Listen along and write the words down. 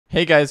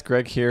Hey guys,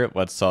 Greg here.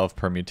 Let's solve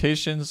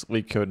permutations,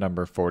 Leetcode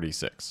number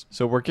 46.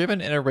 So we're given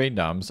an array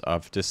nums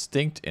of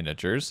distinct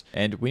integers,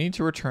 and we need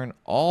to return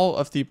all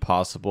of the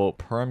possible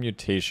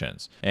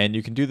permutations. And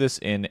you can do this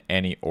in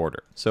any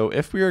order. So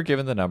if we are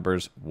given the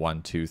numbers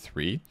 1, 2,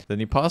 3, then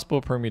the possible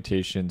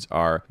permutations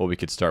are, well, we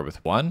could start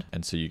with 1,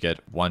 and so you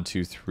get 1,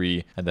 2,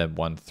 3, and then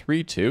 1,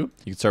 3, 2.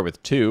 You could start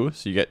with 2,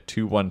 so you get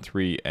 2, 1,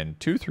 3, and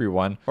 2, 3,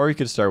 1. Or you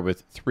could start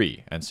with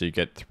 3, and so you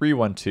get 3,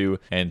 1, 2,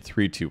 and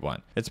 3, 2,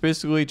 1. It's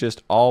basically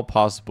just all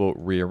possible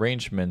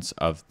rearrangements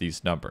of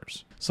these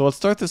numbers. So let's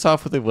start this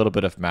off with a little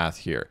bit of math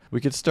here.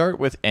 We could start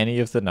with any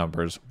of the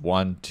numbers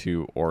 1,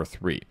 2, or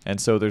 3. And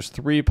so there's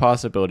 3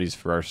 possibilities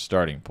for our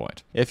starting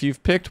point. If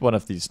you've picked one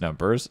of these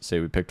numbers,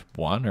 say we picked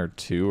 1 or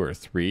 2 or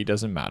 3,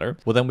 doesn't matter,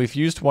 well then we've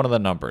used one of the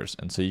numbers,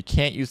 and so you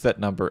can't use that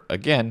number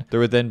again.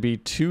 There would then be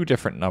 2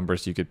 different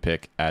numbers you could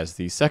pick as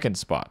the second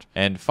spot.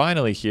 And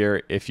finally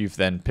here, if you've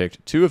then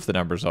picked 2 of the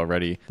numbers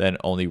already, then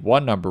only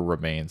 1 number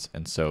remains,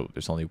 and so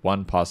there's only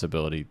 1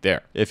 possibility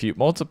there. If you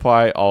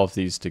multiply all of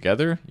these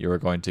together, you are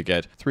going to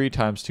get 3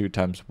 times 2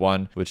 times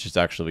 1, which is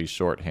actually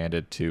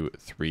shorthanded to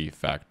 3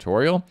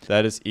 factorial.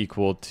 That is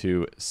equal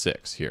to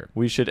 6 here.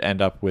 We should end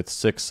up with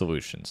 6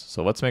 solutions.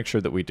 So let's make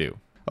sure that we do.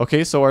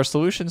 Okay, so our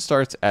solution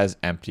starts as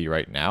empty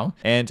right now,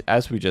 and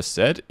as we just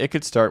said, it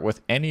could start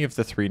with any of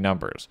the 3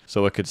 numbers.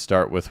 So it could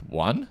start with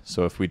 1,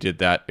 so if we did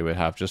that, it would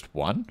have just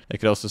 1. It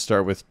could also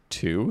start with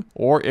 2,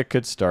 or it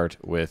could start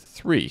with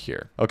 3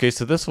 here. Okay,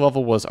 so this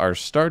level was our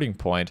starting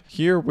point.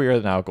 Here we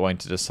are now going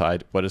to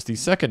decide what is the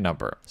second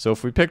number. So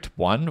if we picked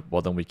 1,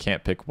 well then we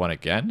can't pick 1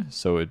 again,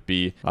 so it'd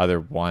be either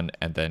 1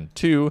 and then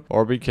 2,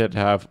 or we could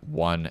have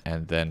 1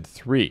 and then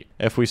 3.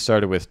 If we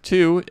started with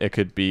 2, it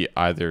could be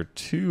either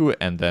 2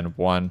 and then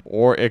 1,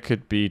 or it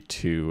could be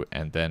 2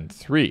 and then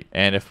 3.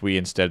 And if we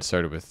instead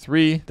started with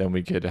 3, then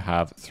we could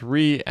have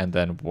 3 and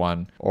then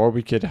 1, or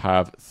we could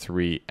have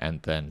 3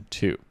 and then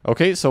 2.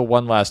 Okay, so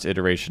one last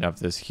iteration of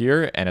this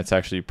here, and it's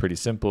actually pretty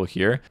simple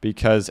here,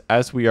 because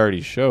as we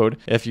already showed,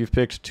 if you've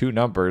picked 2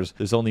 numbers,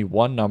 there's only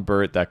 1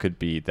 number that could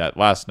be that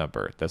last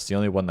number. That's the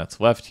only one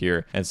that's left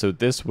here, and so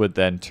this would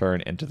then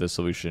turn into the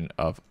solution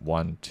of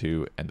 1,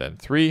 2, and then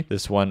 3.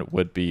 This one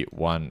would be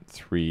 1,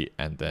 3,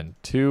 and then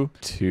 2,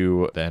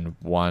 2, then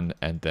 1,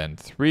 and then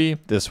 3.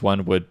 This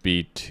one would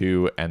be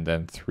 2, and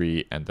then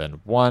 3, and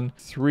then 1,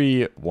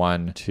 3,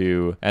 1,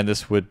 2, and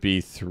this would be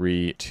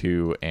 3,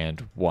 2,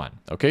 and 1.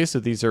 Okay, so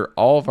these are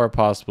all of our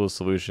possible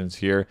solutions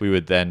here. We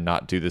would then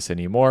not do this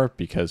anymore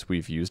because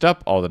we've used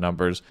up all the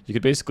numbers. You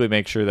could basically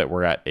make sure that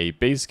we're at a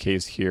base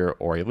case here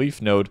or a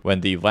leaf node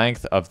when the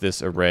length of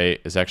this array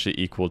is actually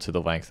equal to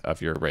the length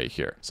of your array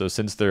here. So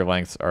since their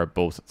lengths are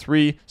both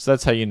 3, so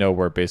that's how you know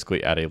we're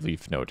basically at a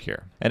leaf node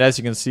here. And as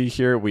you can see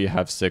here, we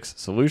have 6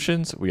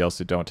 solutions. We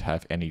also don't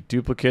have any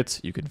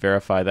duplicates. You can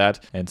verify that.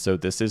 And so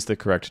this is the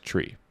correct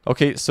tree.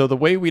 Okay, so the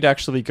way we'd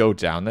actually go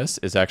down this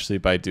is actually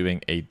by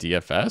doing a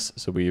DFS.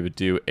 So we would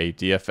do a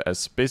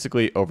DFS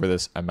basically over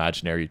this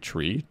imaginary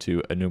tree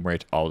to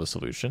enumerate all the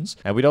solutions.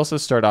 And we'd also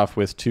start off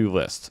with 2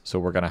 lists. So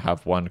we're going to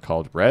have one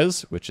called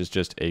res, which is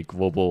just a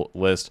global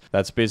list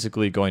that's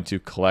basically going to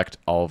collect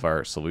all of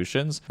our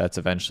solutions. That's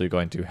eventually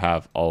going to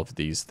have all of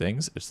these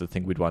things. It's the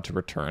thing we'd want to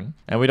return.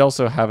 And we'd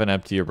also have an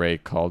empty array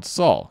called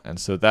sol. And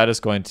so that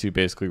is going to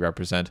basically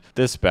represent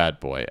this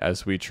bad boy.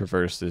 As we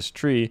traverse this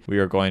tree, we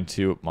are going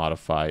to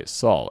modify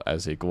sol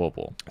as a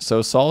global.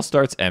 So sol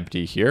starts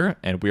empty here,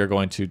 and we are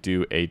going to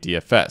do a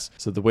DFS.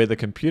 So the way the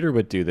computer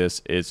would do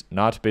this is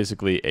not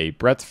basically a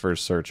breadth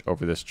first search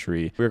over this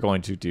tree. We're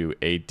going to do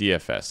a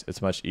DFS.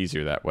 It's much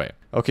easier that way.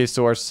 Okay,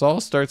 so our sol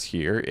starts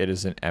here. It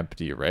is an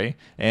empty array,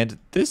 and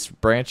this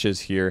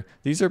branches here.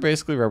 These are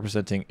basically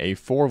representing a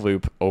for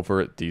loop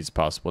over these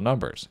possible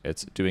numbers.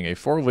 It's doing a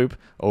for loop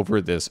over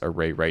this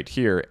array right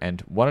here,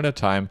 and one at a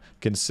time,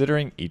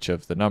 considering each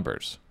of the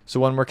numbers. So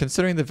when we're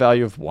considering the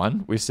value of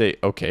 1, we say,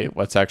 okay,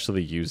 let's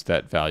actually use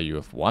that value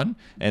of 1.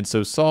 And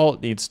so sol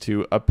needs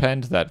to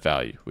append that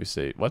value. We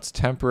say, let's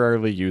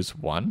temporarily use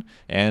 1,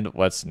 and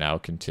let's now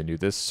continue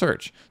this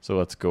search. So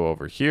let's go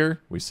over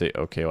here. We say,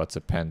 okay, let's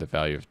append the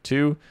value of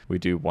 2. We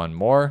do 1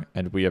 more,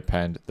 and we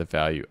append the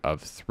value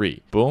of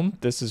 3. Boom.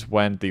 This is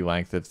when the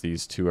length of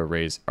these 2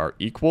 arrays are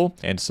equal.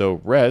 And so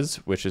res,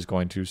 which is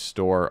going to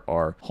store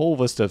our whole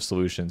list of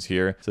solutions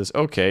here, says,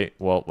 okay,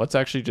 well, let's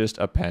actually just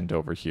append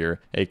over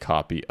here a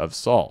copy of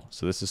sol.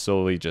 So this is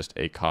solely just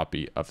a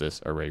copy of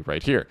this array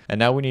right here. And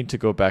now we need to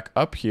go back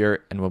up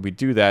here, and when we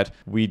do that,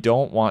 we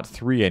don't want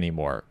 3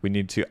 anymore. We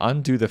need to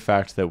undo the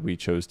fact that we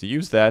chose to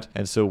use that,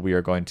 and so we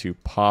are going to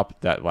pop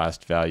that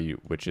last value,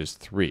 which is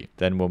 3.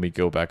 Then when we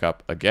go back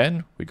up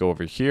again, we go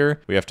over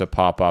here, we have to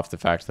pop off the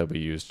fact that we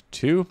used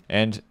 2,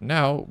 and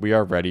now we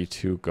are ready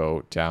to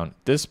go down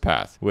this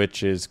path,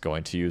 which is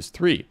going to use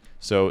 3.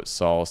 So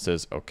sol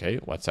says, okay,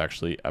 let's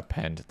actually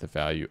append the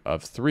value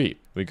of 3.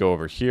 We go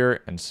over here,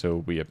 and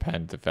so we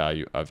append the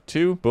value of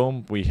 2.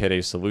 Boom, we hit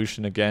a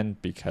solution again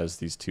because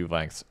these two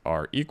lengths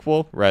are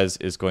equal. Res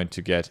is going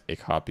to get a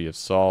copy of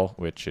sol,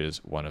 which is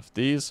one of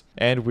these.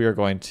 And we are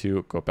going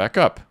to go back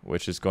up,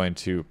 which is going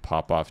to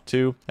pop off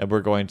 2. And we're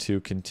going to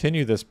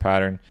continue this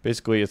pattern.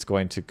 Basically, it's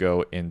going to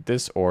go in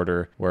this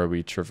order where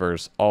we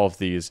traverse all of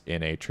these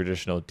in a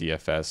traditional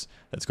DFS.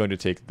 It's going to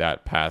take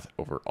that path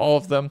over all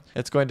of them.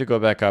 It's going to go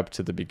back up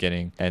to the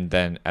beginning. And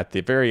then at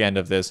the very end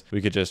of this,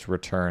 we could just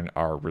return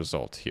our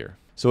result here.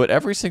 So at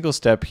every single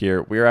step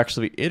here, we are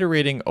actually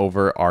iterating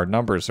over our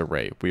numbers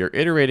array. We are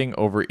iterating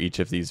over each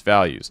of these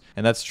values.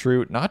 And that's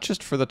true not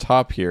just for the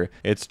top here,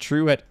 it's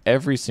true at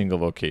every single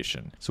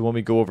location. So when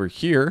we go over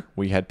here,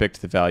 we had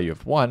picked the value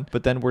of 1,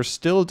 but then we're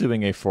still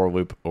doing a for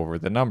loop over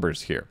the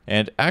numbers here.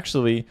 And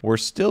actually, we're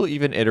still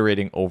even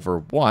iterating over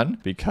 1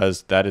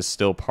 because that is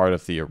still part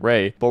of the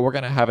array, but we're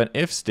going to have an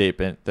if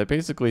statement that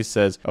basically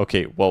says,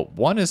 okay, well,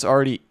 1 is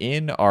already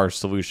in our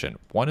solution.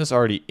 1 is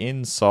already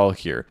in sol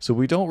here. So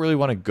we don't really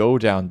want to go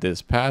down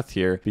this path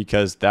here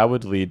because that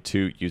would lead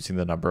to using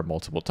the number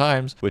multiple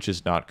times, which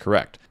is not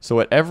correct. So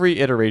at every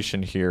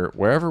iteration here,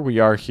 wherever we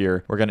are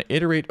here, we're going to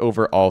iterate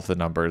over all of the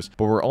numbers,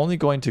 but we're only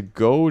going to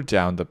go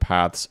down the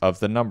paths of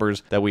the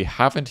numbers that we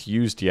haven't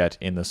used yet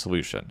in the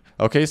solution.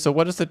 Okay, so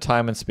what is the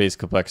time and space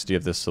complexity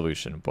of this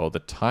solution? Well, the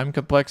time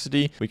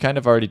complexity, we kind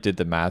of already did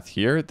the math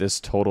here. This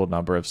total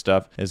number of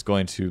stuff is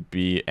going to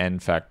be n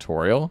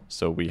factorial.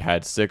 So we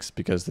had 6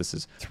 because this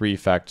is 3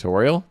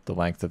 factorial. The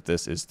length of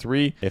this is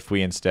 3. If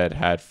we instead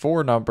had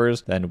 4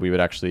 numbers, then we would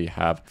actually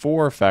have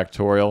 4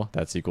 factorial.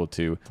 That's equal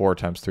to 4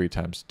 times 3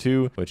 times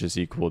 2, which is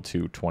equal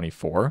to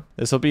 24.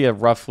 This will be a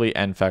roughly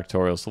n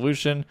factorial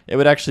solution. It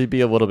would actually be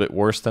a little bit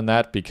worse than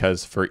that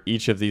because for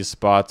each of these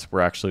spots,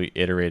 we're actually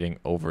iterating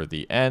over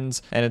the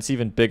n's. And it's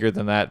even bigger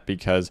than that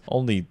because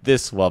only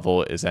this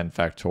level is n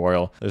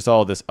factorial. There's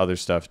all this other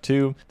stuff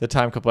too. The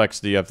time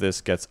complexity of this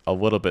gets a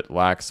little bit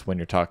lax when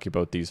you're talking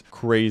about these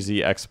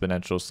crazy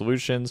exponential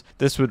solutions.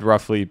 This would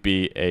roughly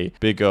be a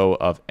big O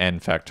of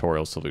n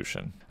factorial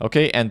solution.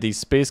 Okay, and the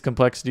space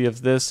complexity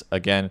of this,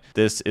 again,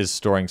 this is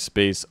storing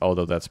space,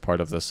 although that's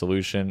part of the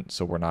solution,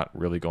 so we're not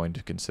really going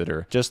to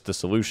consider just the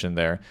solution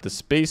there. The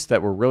space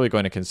that we're really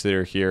going to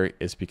consider here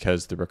is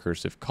because the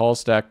recursive call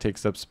stack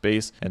takes up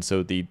space, and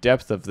so the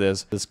depth of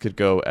this could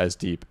go as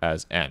deep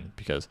as n,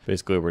 because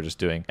basically we're just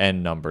doing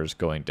n numbers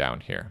going down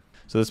here.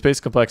 So the space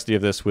complexity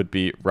of this would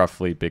be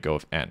roughly big O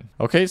of n.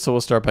 Okay, so we'll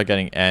start by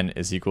getting n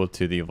is equal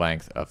to the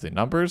length of the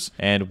numbers,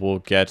 and we'll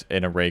get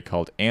an array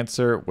called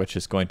answer, which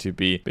is going to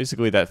be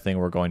basically that thing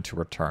we're going to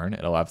return.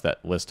 It'll have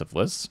that list of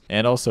lists,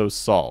 and also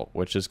sol,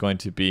 which is going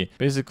to be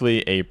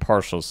basically a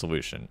partial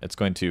solution. It's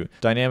going to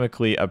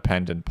dynamically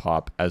append and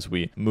pop as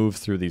we move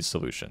through these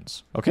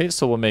solutions. Okay,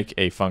 so we'll make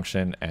a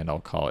function, and I'll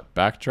call it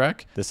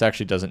backtrack. This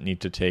actually doesn't need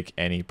to take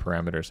any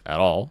parameters at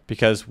all,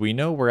 because we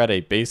know we're at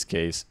a base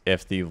case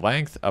if the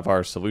length of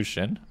our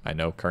solution, I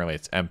know currently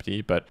it's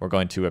empty, but we're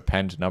going to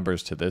append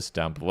numbers to this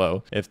down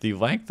below. If the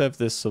length of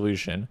this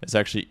solution is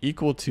actually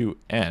equal to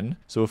n,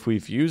 so if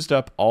we've used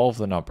up all of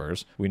the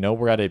numbers, we know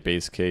we're at a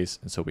base case,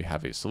 and so we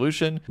have a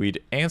solution.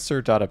 We'd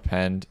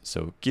answer.append,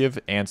 so give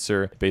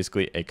answer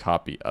basically a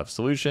copy of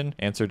solution,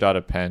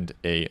 answer.append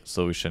a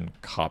solution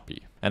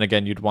copy. And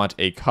again, you'd want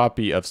a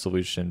copy of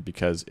solution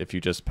because if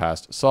you just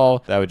passed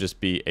sol, that would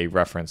just be a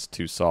reference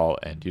to sol,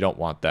 and you don't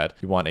want that.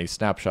 You want a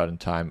snapshot in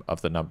time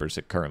of the numbers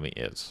it currently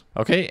is.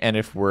 Okay, and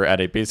if we're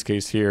at a base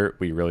case here,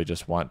 we really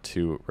just want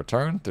to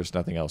return. There's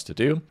nothing else to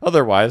do.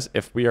 Otherwise,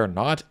 if we are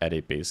not at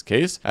a base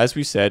case, as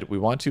we said, we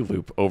want to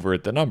loop over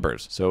the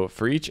numbers. So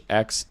for each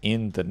x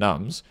in the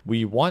nums,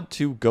 we want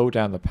to go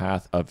down the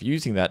path of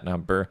using that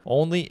number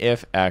only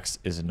if x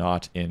is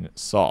not in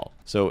sol.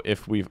 So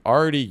if we've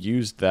already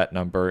used that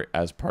number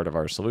as part of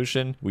our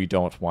solution, we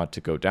don't want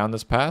to go down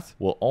this path.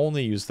 We'll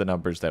only use the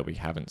numbers that we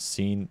haven't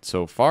seen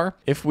so far.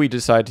 If we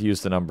decide to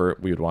use the number,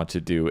 we would want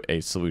to do a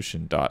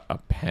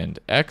solution.append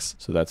x.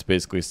 So that's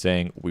basically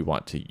saying we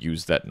want to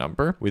use that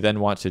number. We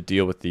then want to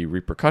deal with the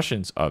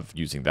repercussions of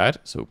using that.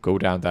 So go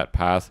down that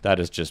path. That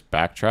is just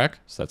backtrack.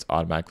 So that's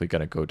automatically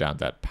going to go down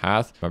that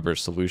path. Remember,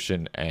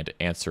 solution and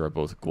answer are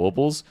both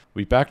globals.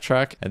 We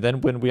backtrack, and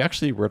then when we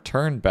actually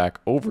return back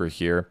over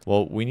here,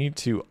 well, we need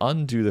to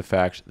undo the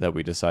fact that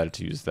we decided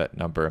to use that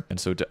number. And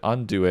so to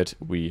undo it,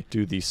 we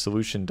do the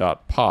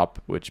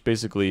solution.pop, which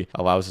basically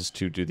allows us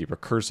to do the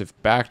recursive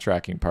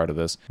backtracking part of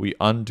this. We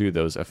undo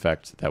those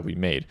effects that we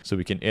made so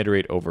we can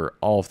iterate over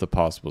all of the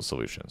possible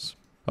solutions.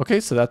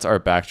 Okay, so that's our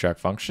backtrack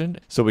function.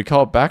 So we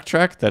call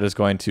backtrack, that is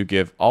going to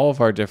give all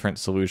of our different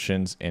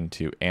solutions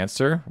into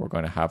answer. We're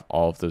going to have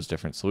all of those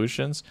different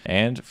solutions.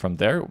 And from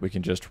there, we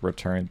can just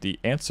return the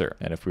answer.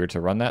 And if we were to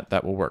run that,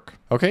 that will work.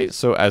 Okay,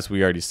 so as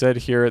we already said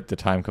here, the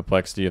time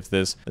complexity of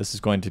this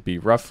is going to be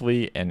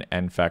roughly an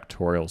n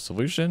factorial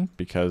solution,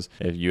 because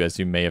if you, as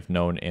you may have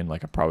known in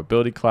like a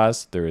probability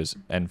class, there is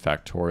n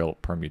factorial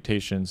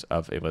permutations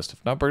of a list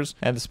of numbers.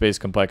 And the space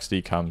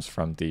complexity comes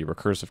from the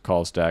recursive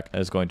call stack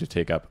and is going to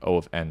take up O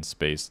of n n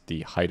space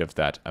the height of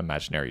that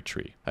imaginary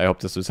tree. I hope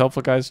this was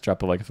helpful, guys.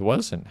 Drop a like if it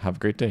was, and have a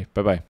great day. Bye-bye.